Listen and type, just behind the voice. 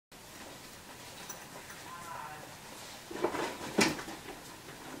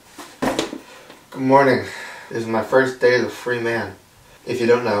Good morning. This is my first day as a free man. If you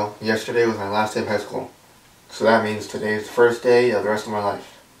don't know, yesterday was my last day of high school. So that means today is the first day of the rest of my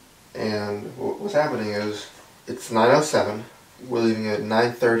life. And what's happening is, it's 9:07. We're leaving at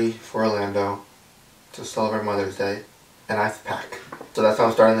 9:30 for Orlando to celebrate Mother's Day. And I have to pack. So that's how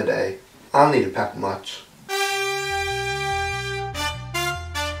I'm starting the day. I don't need to pack much.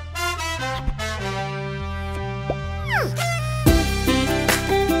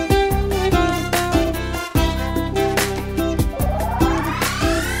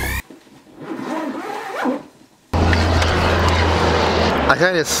 I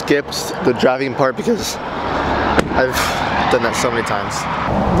kind of skipped the driving part because I've done that so many times.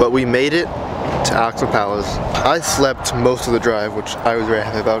 But we made it to Alex Palace. I slept most of the drive, which I was very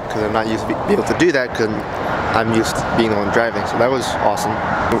happy about because I'm not used to be able to do that because I'm used to being the one driving. So that was awesome.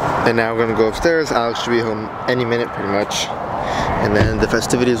 And now we're going to go upstairs. Alex should be home any minute pretty much. And then the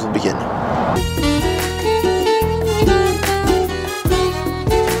festivities will begin.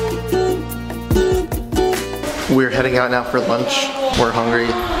 We're heading out now for lunch. We're hungry.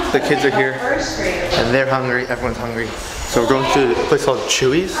 The kids are here and they're hungry. Everyone's hungry. So we're going to a place called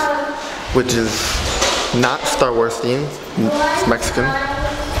Chuy's, which is not Star Wars themed. It's Mexican.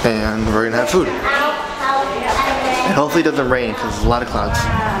 And we're gonna have food. And hopefully it doesn't rain because there's a lot of clouds.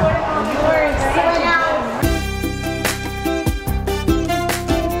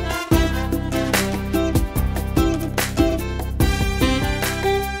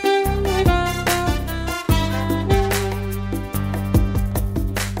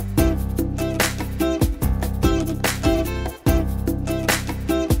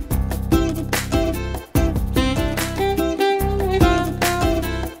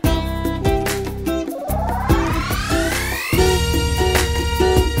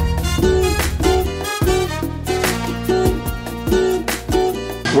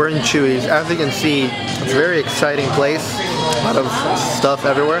 We're in Chuy's. As you can see, it's a very exciting place. A lot of stuff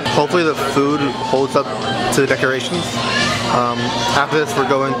everywhere. Hopefully the food holds up to the decorations. After this, we're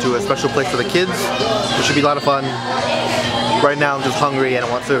going to a special place for the kids. It should be a lot of fun. Right now, I'm just hungry and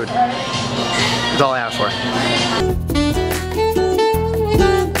I want food. That's all I ask for.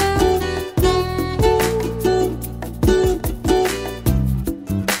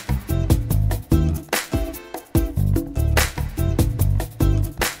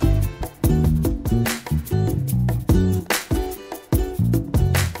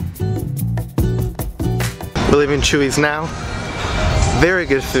 We're leaving Chuy's now. Very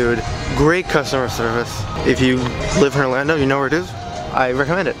good food, great customer service. If you live in Orlando, you know where it is. I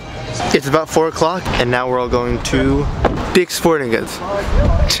recommend it. It's about 4 o'clock and now we're all going to Dick's Sporting Goods.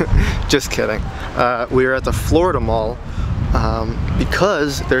 Just kidding. We are at the Florida Mall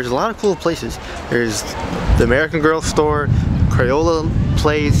because there's a lot of cool places. There's the American Girl store, Crayola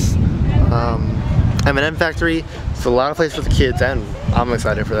place, M&M Factory. It's a lot of places for the kids and I'm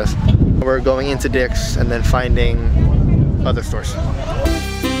excited for this. We're going into Dick's and then finding other stores.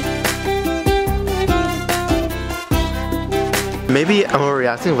 Maybe I'm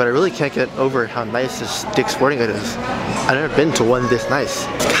overreacting, but I really can't get over how nice this Dick's Sporting Goods is. I've never been to one this nice.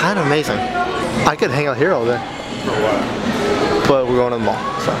 It's kind of amazing. I could hang out here all day. For what? But we're going to the mall,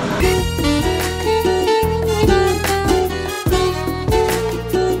 so.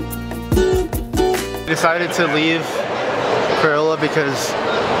 Decided to leave Crayola because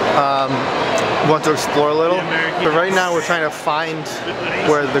want to explore a little. But right now we're trying to find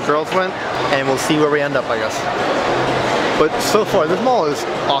where the girls went and we'll see where we end up, I guess. But so far this mall is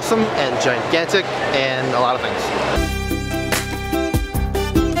awesome and gigantic and a lot of things.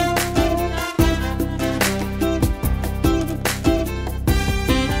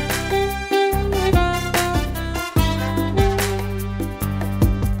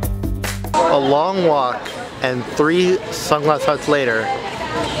 A long walk and 3 Sunglass Huts later,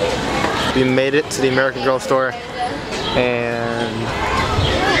 we made it to the American Girl store and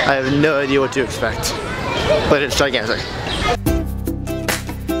I have no idea what to expect, but it's gigantic.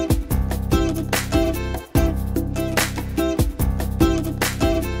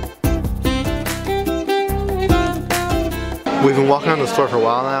 We've been walking around the store for a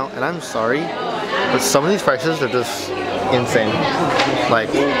while now and I'm sorry, but some of these prices are just insane. Like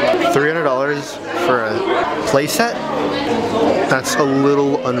 $300 for a playset? That's a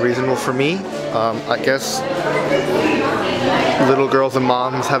little unreasonable for me. I guess little girls and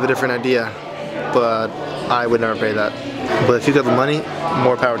moms have a different idea, but I would never pay that. But if you got the money,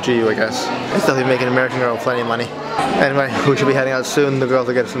 more power to you, I guess. It's definitely making American Girl plenty of money. Anyway, we should be heading out soon. The girls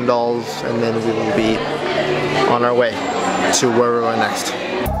will get some dolls, and then we will be on our way to where we're going next.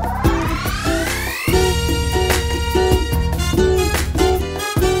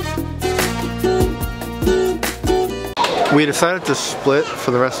 We decided to split for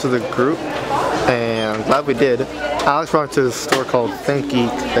the rest of the group, and I'm glad we did. Alex brought to a store called Think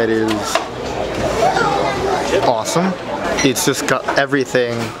Geek that is awesome. It's just got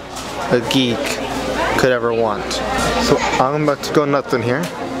everything a geek could ever want. So I'm about to go nuts in here.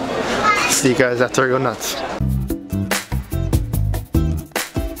 See you guys after I go nuts.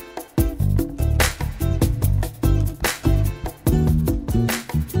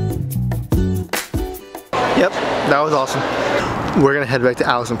 Yep, that was awesome. We're gonna head back to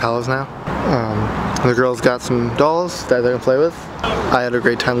Alice and Palace now. The girls got some dolls that they're gonna play with. I had a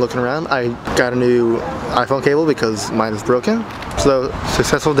great time looking around. I got a new iPhone cable because mine is broken. So,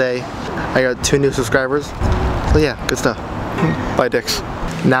 successful day. I got 2 new subscribers. So yeah, good stuff. Bye, dicks.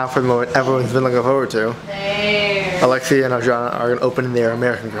 Now for the moment everyone's been looking forward to. Alexia and Adriana are gonna open their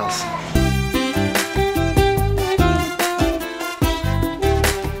American Girls.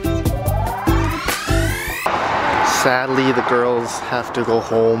 Sadly, the girls have to go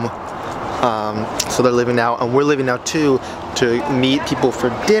home, so they're leaving now, and we're leaving now too to meet people for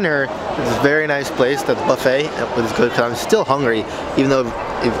dinner. It's a very nice place, the buffet. It was good because I'm still hungry, even though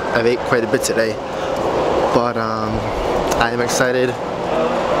I've ate quite a bit today. But I am excited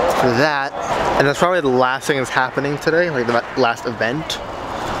for that, and that's probably the last thing that's happening today, like the last event.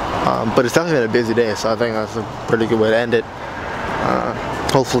 But it's definitely been a busy day, so I think that's a pretty good way to end it.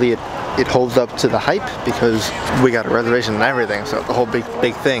 Hopefully it holds up to the hype because we got a reservation and everything, so the whole big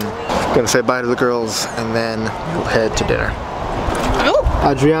thing. Gonna say bye to the girls and then we'll head to dinner.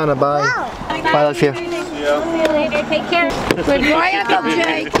 Oh. Adriana, bye. Wow. Bye, Alexia. See you later. Take care. Good morning,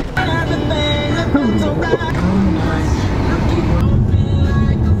 Jake.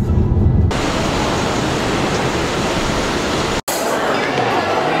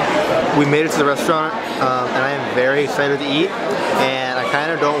 We made it to the restaurant, and I am very excited to eat, and I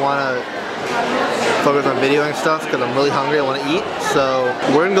kind of don't want to focus on videoing stuff because I'm really hungry. I want to eat, so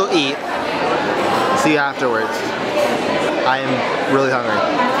we're gonna go eat. See you afterwards. I am really hungry.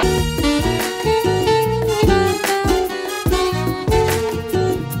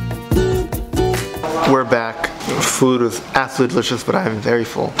 We're back. Food was absolutely delicious, but I am very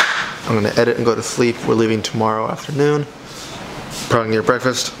full. I'm gonna edit and go to sleep. We're leaving tomorrow afternoon. Probably gonna get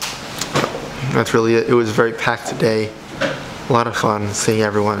breakfast. That's really it. It was a very packed day. A lot of fun seeing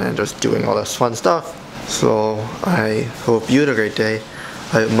everyone and just doing all this fun stuff. So I hope you had a great day.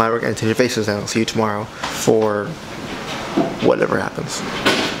 My work and your faces, and I'll see you tomorrow for whatever happens.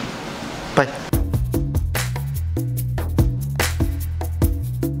 Bye.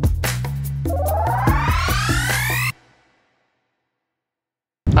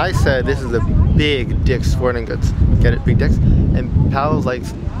 I said this is a big Dick's Sporting Goods. Get it? Big Dick's? And Pal's like,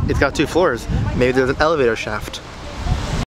 it's got 2 floors. Maybe there's an elevator shaft.